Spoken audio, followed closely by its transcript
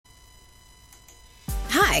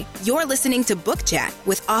Hi, you're listening to Book Chat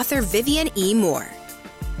with author Vivian E. Moore.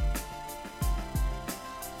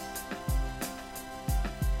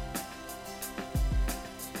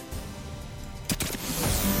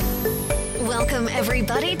 Welcome,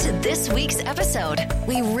 everybody, to this week's episode.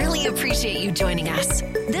 We really appreciate you joining us.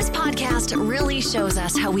 This podcast really shows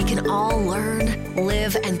us how we can all learn,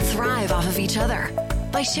 live, and thrive off of each other.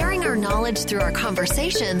 By sharing our knowledge through our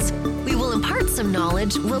conversations, we will impart some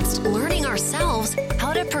knowledge whilst learning ourselves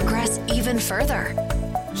how to progress even further.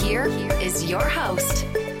 Here is your host.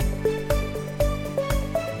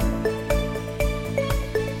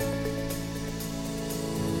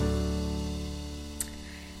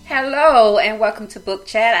 Hello and welcome to Book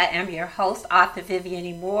Chat. I am your host, author Vivian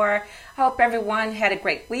E. Moore. I hope everyone had a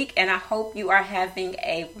great week and I hope you are having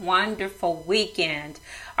a wonderful weekend.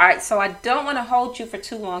 All right, so I don't want to hold you for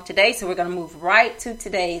too long today, so we're going to move right to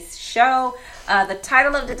today's show. The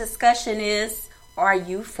title of the discussion is, Are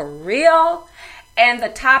You For Real? And the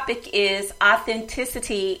topic is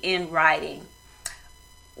authenticity in writing.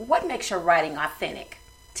 What makes your writing authentic?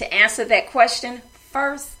 To answer that question,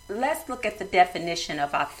 first, let's look at the definition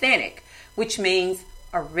of authentic, which means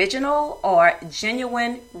original or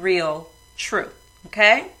genuine, real, true.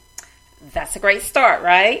 Okay? That's a great start,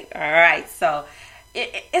 right? All right. So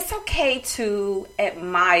it's okay to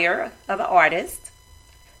admire other artists,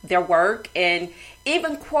 their work, and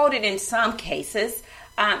even quote it in some cases.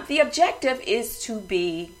 The objective is to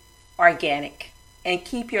be organic and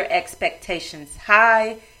keep your expectations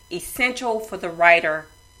high, essential for the writer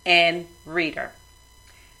and reader.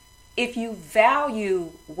 If you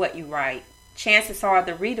value what you write, chances are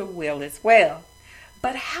the reader will as well.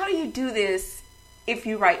 But how do you do this if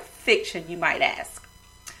you write fiction, you might ask?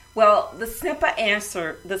 Well, the simple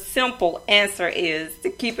answer is to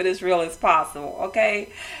keep it as real as possible,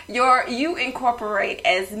 okay? You incorporate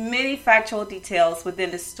as many factual details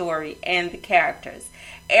within the story and the characters.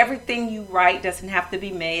 Everything you write doesn't have to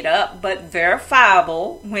be made up, but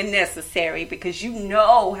verifiable when necessary, because you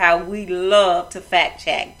know how we love to fact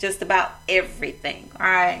check just about everything, all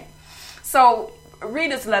right? So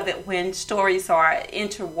readers love it when stories are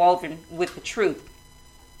interwoven with the truth.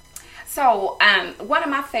 So one of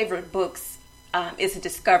my favorite books is A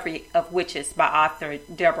Discovery of Witches by author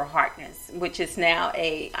Deborah Harkness, which is now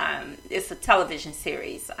it's a television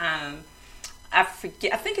series. I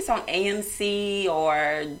forget. I think it's on AMC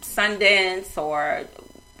or Sundance or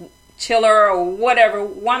Chiller or whatever.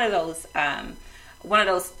 One of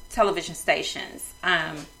those television stations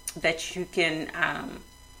that you can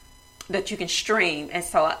stream. And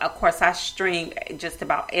so, of course, I stream just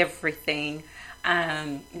about everything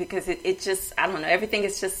because it just, I don't know, everything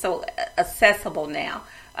is just so accessible now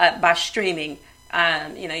by streaming.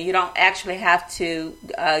 You don't actually have to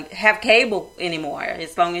have cable anymore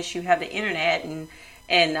as long as you have the internet and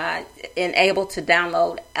able to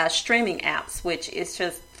download streaming apps, which is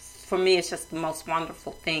just, for me, it's just the most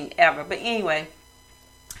wonderful thing ever. But anyway,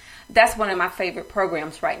 that's one of my favorite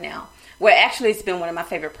programs right now. Well, actually, it's been one of my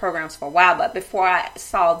favorite programs for a while, but before I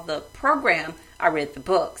saw the program, I read the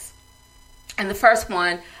books. And the first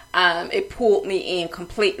one, it pulled me in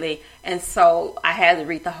completely. And so I had to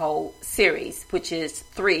read the whole series, which is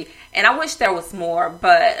 3. And I wish there was more,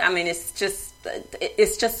 but I mean, it's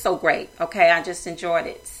just so great. Okay. I just enjoyed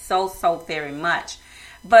it so very much.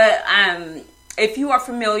 But, if you are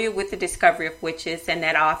familiar with The Discovery of Witches and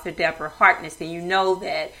that author, Deborah Harkness, then you know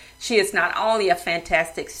that she is not only a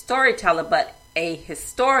fantastic storyteller, but a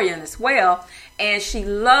historian as well. And she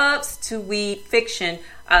loves to weave fiction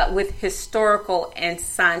with historical and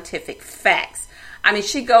scientific facts. I mean,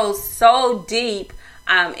 she goes so deep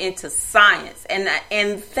into science,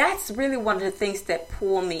 and that's really one of the things that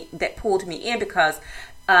pulled me in, because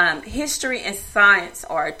history and science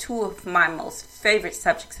are 2 of my most favorite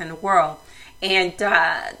subjects in the world. And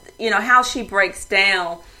how she breaks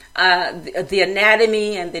down the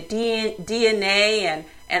anatomy and the DNA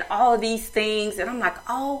and all of these things, and I'm like,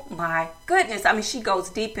 oh my goodness. I mean, she goes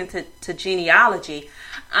deep into genealogy,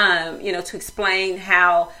 to explain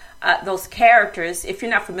how those characters, if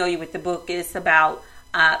you're not familiar with the book, it's about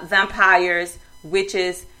vampires,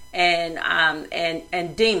 witches,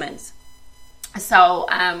 and demons. So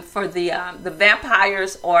for the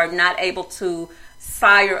vampires are not able to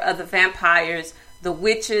sire other vampires, the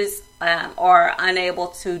witches are unable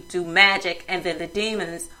to do magic, and then the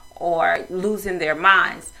demons are losing their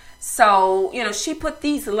minds. So, she put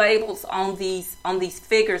these labels on these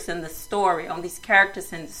figures in the story, on these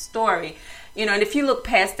characters in the story. And if you look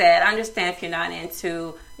past that, I understand if you're not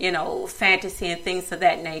into, fantasy and things of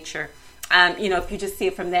that nature. If you just see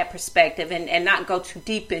it from that perspective and not go too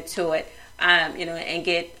deep into it, and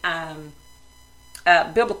get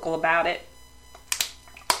biblical about it.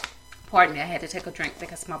 Pardon me, I had to take a drink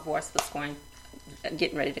because my voice was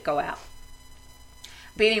getting ready to go out.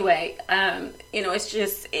 But anyway,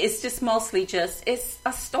 it's just mostly it's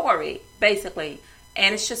a story, basically.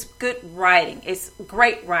 And it's just good writing. It's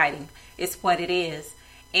great writing. It's what it is.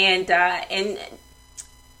 And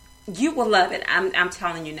you will love it. I'm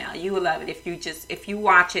telling you now, you will love it. If you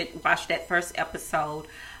watch that first episode,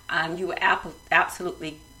 you will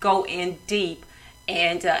absolutely go in deep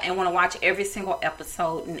and want to watch every single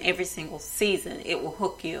episode and every single season. It will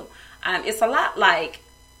hook you. It's a lot like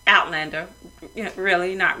Outlander,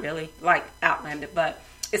 really, not really like Outlander, but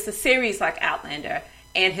it's a series like Outlander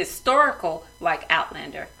and historical like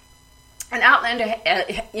Outlander. And Outlander,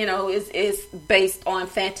 is based on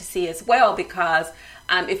fantasy as well, because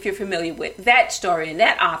if you're familiar with that story and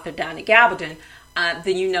that author, Donny Gabaldon,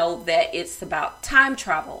 then you know that it's about time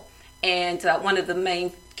travel. And one of the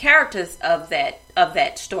main characters of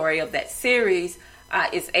that story, of that series,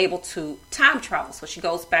 is able to time travel. So she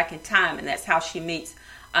goes back in time, and that's how she meets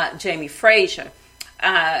Jamie Fraser,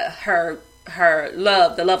 her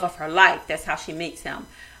love, the love of her life. That's how she meets him.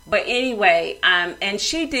 But anyway, and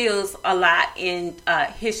she deals a lot in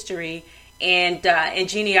history and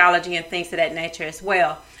genealogy and things of that nature as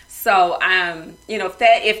well. So,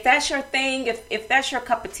 if that's your thing, if that's your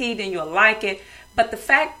cup of tea, then you'll like it. But the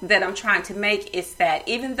fact that I'm trying to make is that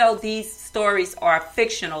even though these stories are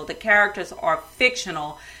fictional, the characters are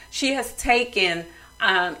fictional, she has taken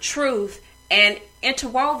truth and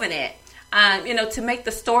interwoven it, to make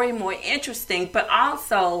the story more interesting. But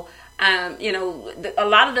also, a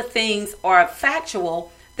lot of the things are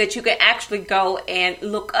factual that you can actually go and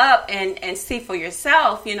look up and see for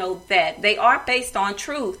yourself, that they are based on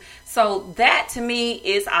truth. So that to me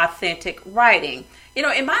is authentic writing.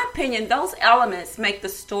 In my opinion, those elements make the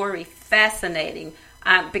story fascinating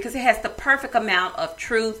because it has the perfect amount of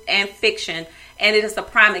truth and fiction, and it is a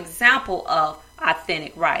prime example of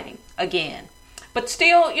authentic writing again. But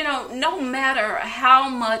still, no matter how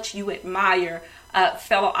much you admire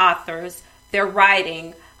fellow authors, their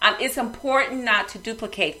writing, it's important not to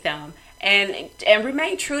duplicate them and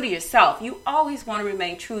remain true to yourself. You always want to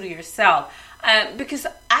remain true to yourself because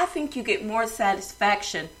I think you get more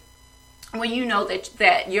satisfaction when you know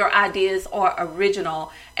that your ideas are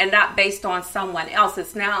original and not based on someone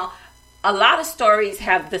else's. Now, a lot of stories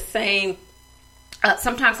have the same.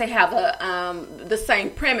 Sometimes they have the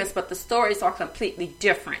same premise, but the stories are completely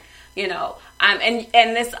different. And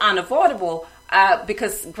it's unavoidable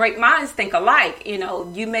because great minds think alike.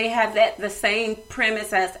 You may have the same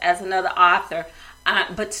premise as another author,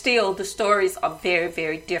 but still the stories are very,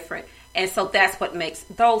 very different. And so that's what makes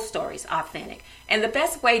those stories authentic. And the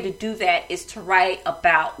best way to do that is to write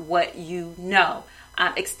about what you know,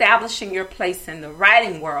 establishing your place in the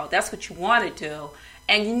writing world. That's what you want to do.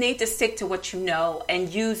 And you need to stick to what you know and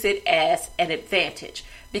use it as an advantage,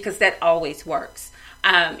 because that always works.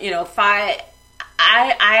 If I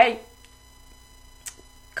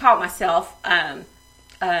call myself a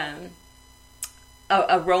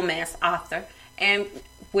romance author, and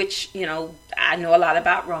which, I know a lot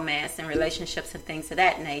about romance and relationships and things of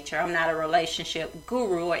that nature. I'm not a relationship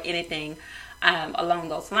guru or anything along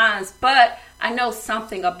those lines, but I know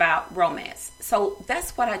something about romance. So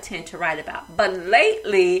that's what I tend to write about. But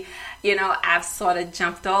lately, I've sort of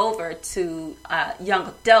jumped over to young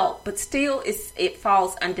adult, but still it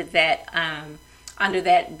falls under that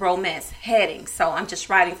romance heading. So I'm just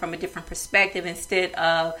writing from a different perspective.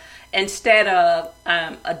 Instead of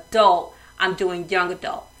adult, I'm doing young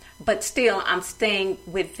adult. But still, I'm staying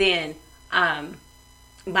within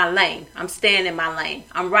my lane. I'm staying in my lane.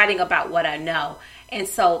 I'm writing about what I know. And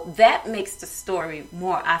so that makes the story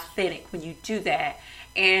more authentic when you do that.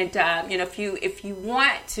 And, if you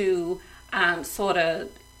want to sort of,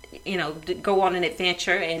 go on an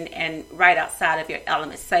adventure and write outside of your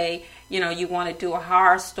element, say, you want to do a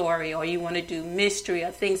horror story or you want to do mystery or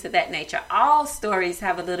things of that nature. All stories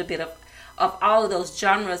have a little bit of all of those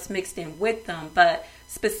genres mixed in with them. But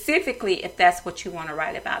specifically, if that's what you want to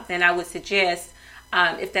write about, then I would suggest,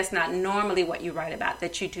 if that's not normally what you write about,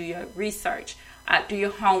 that you do your research, do your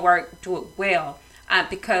homework, do it well,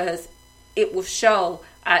 because it will show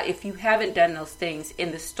if you haven't done those things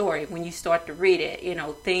in the story. When you start to read it,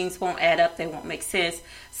 things won't add up, they won't make sense.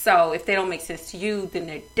 So if they don't make sense to you, then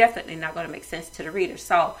they're definitely not going to make sense to the reader.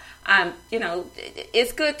 So,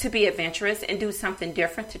 it's good to be adventurous and do something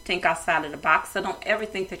different, to think outside of the box. So don't ever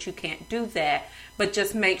think that you can't do that, but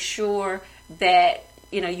just make sure that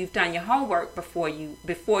you've done your homework before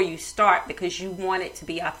you start, because you want it to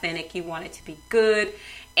be authentic, you want it to be good.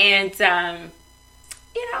 And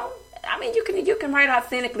I mean, you can write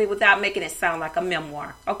authentically without making it sound like a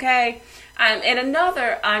memoir, okay? And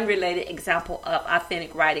another unrelated example of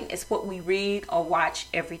authentic writing is what we read or watch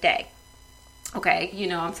every day. Okay,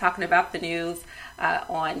 I'm talking about the news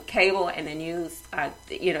on cable and the news,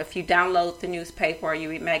 if you download the newspaper or you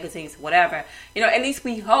read magazines, whatever, at least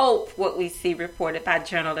we hope what we see reported by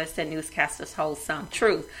journalists and newscasters holds some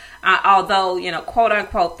truth. Although, quote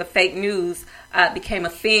unquote, the fake news became a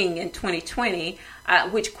thing in 2020,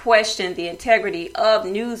 which questioned the integrity of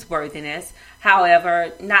newsworthiness.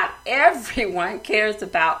 However, not everyone cares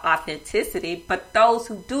about authenticity, but those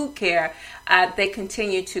who do care, they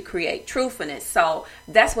continue to create truthfulness. So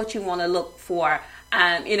that's what you want to look for,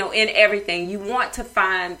 in everything. You want to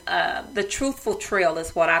find the truthful trail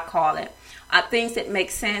is what I call it. Things that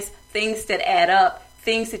make sense, things that add up,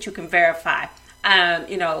 things that you can verify.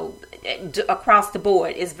 Across the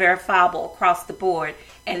board is verifiable across the board,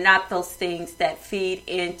 and not those things that feed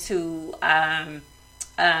into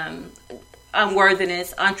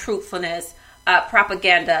unworthiness, untruthfulness,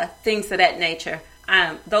 propaganda, things of that nature.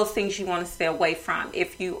 Those things you want to stay away from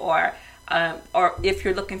if you are, or if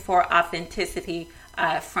you're looking for authenticity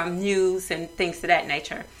from news and things of that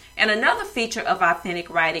nature. And another feature of authentic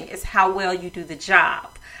writing is how well you do the job.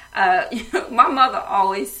 My mother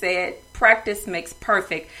always said, practice makes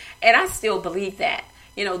perfect. And I still believe that.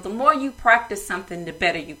 The more you practice something, the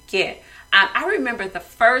better you get. I remember the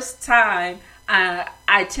first time I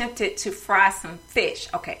attempted to fry some fish.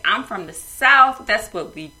 Okay, I'm from the South. That's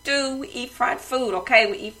what we do. We eat fried food, okay?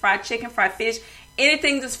 We eat fried chicken, fried fish.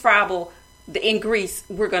 Anything that's friable in grease,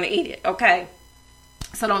 we're going to eat it, okay?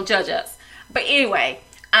 So don't judge us. But anyway,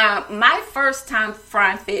 my first time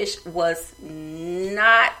frying fish was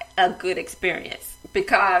not a good experience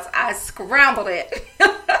because I scrambled it.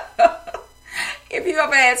 If you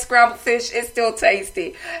ever had scrambled fish, it's still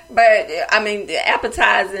tasty. But, I mean,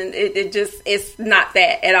 appetizing, it's not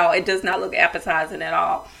that at all. It does not look appetizing at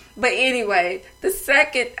all. But anyway, the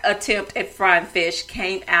second attempt at frying fish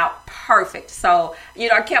came out perfect. So,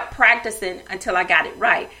 I kept practicing until I got it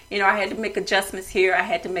right. I had to make adjustments here. I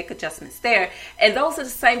had to make adjustments there. And those are the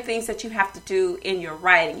same things that you have to do in your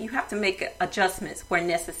writing. You have to make adjustments where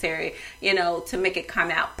necessary, to make it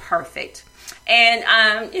come out perfect. And,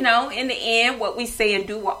 in the end, what we say and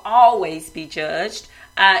do will always be judged.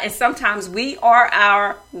 And sometimes we are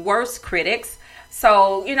our worst critics.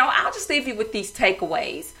 So, I'll just leave you with these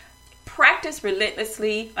takeaways. Practice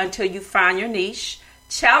relentlessly until you find your niche.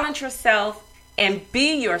 Challenge yourself and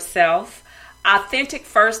be yourself. Authentic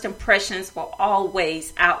first impressions will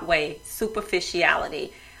always outweigh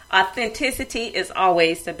superficiality. Authenticity is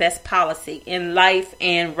always the best policy in life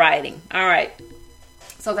and writing. All right.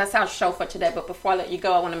 So that's our show for today. But before I let you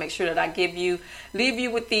go, I want to make sure that I leave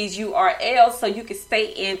you with these URLs so you can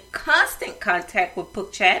stay in constant contact with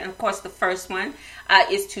Book Chat. And of course, the first one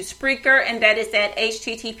is to Spreaker, and that is at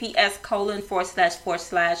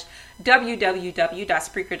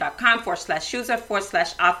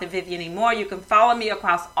https://www.spreaker.com/user/author Vivian E. Moore. You can follow me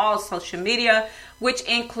across all social media, which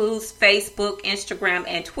includes Facebook, Instagram,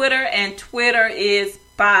 and Twitter. And Twitter is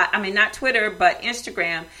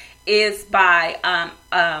Instagram is by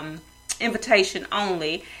invitation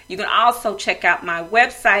only. You can also check out my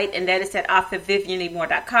website, and that is at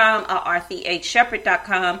authorvivianemore.com or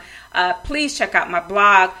arthurhshepard.com. Please check out my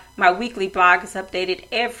blog. My weekly blog is updated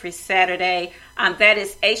every Saturday. That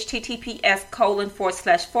is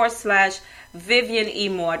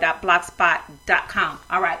https://vivianemore.blogspot.com.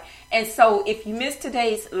 All right. And so if you missed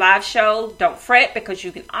today's live show, don't fret, because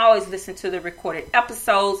you can always listen to the recorded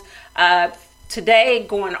episodes. Today,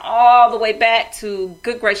 going all the way back to,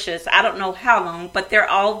 good gracious, I don't know how long, but they're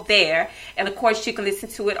all there. And of course, you can listen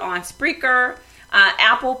to it on Spreaker,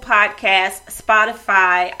 Apple Podcasts,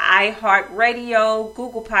 Spotify, iHeartRadio,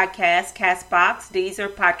 Google Podcasts, Castbox, Deezer,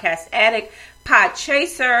 Podcast Addict,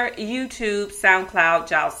 Podchaser, YouTube, SoundCloud,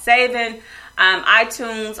 JawSavin,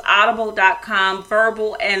 iTunes, Audible.com,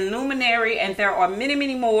 Verbal, and Luminary. And there are many,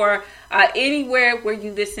 many more. Anywhere where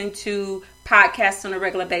you listen to podcasts on a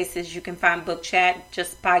regular basis, you can find Book Chat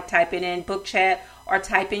just by typing in Book Chat or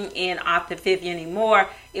typing in Author Vivian E. Moore.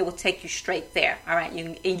 It will take you straight there. All right.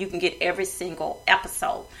 And you can get every single episode.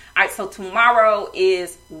 All right. So tomorrow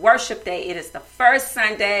is Worship Day. It is the first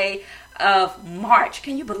Sunday of March.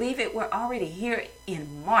 Can you believe it? We're already here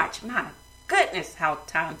in March. My goodness, how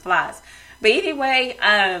time flies. But anyway,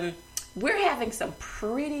 we're having some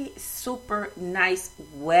pretty super nice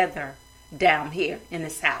weather down here in the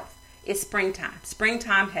South. It's springtime.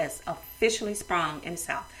 Springtime has officially sprung in the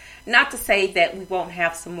South. Not to say that we won't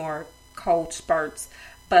have some more cold spurts,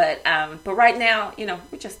 But right now,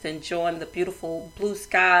 we're just enjoying the beautiful blue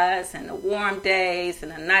skies and the warm days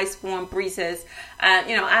and the nice warm breezes.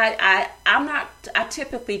 I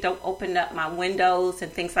typically don't open up my windows and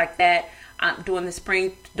things like that during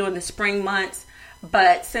the spring months.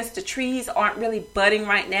 But since the trees aren't really budding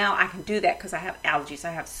right now, I can do that because I have allergies.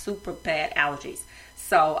 I have super bad allergies.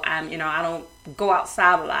 So, I don't go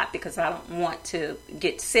outside a lot because I don't want to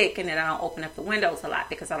get sick, and then I don't open up the windows a lot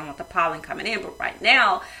because I don't want the pollen coming in. But right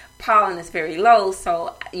now, pollen is very low,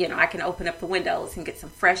 so, I can open up the windows and get some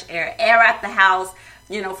fresh air out the house,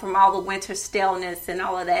 from all the winter stillness and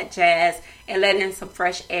all of that jazz, and let in some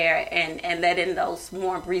fresh air and let in those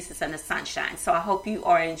warm breezes and the sunshine. So I hope you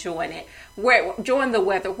are enjoying it. Enjoying the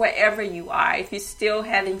weather wherever you are. If you're still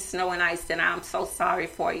having snow and ice, then I'm so sorry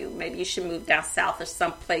for you. Maybe you should move down south or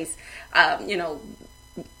someplace,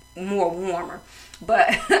 more warmer.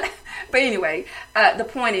 But anyway, the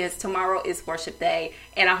point is tomorrow is worship day,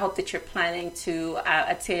 and I hope that you're planning to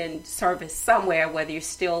attend service somewhere, whether you're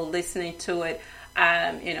still listening to it,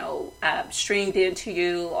 streamed into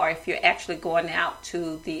you, or if you're actually going out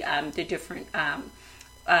to the different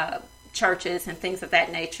churches and things of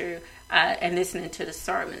that nature and listening to the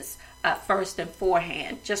sermons. First and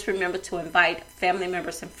forehand, just remember to invite family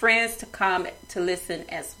members and friends to come to listen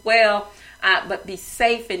as well. But be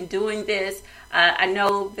safe in doing this. I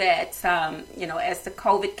know that as the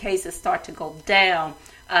COVID cases start to go down,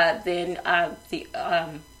 then the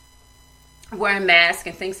wearing masks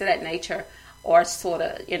and things of that nature are sort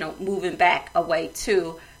of moving back away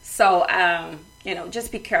too. So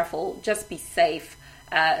just be careful, just be safe,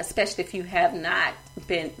 especially if you have not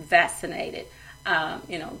been vaccinated.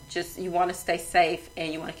 You want to stay safe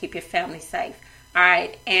and you want to keep your family safe. All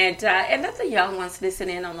right. And let the young ones listen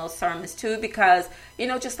in on those sermons too, because,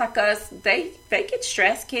 just like us, they get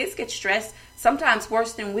stressed. Kids get stressed sometimes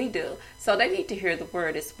worse than we do. So they need to hear the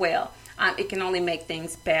word as well. It can only make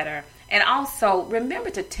things better. And also remember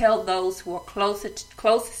to tell those who are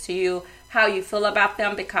closest to you how you feel about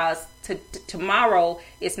them, because tomorrow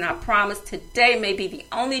is not promised. Today may be the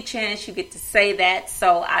only chance you get to say that.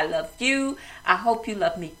 So I love you. I hope you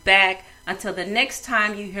love me back. Until the next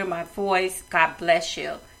time you hear my voice, God bless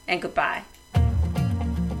you and goodbye.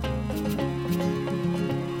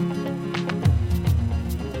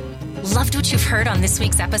 Loved what you've heard on this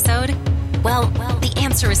week's episode? Well, the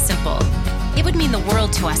answer is simple. It would mean the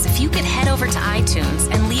world to us if you could head over to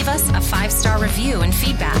iTunes and leave us a 5-star review and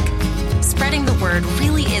feedback. Spreading the word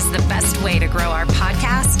really is the best way to grow our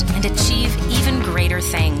podcast and achieve even greater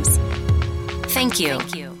things. Thank you.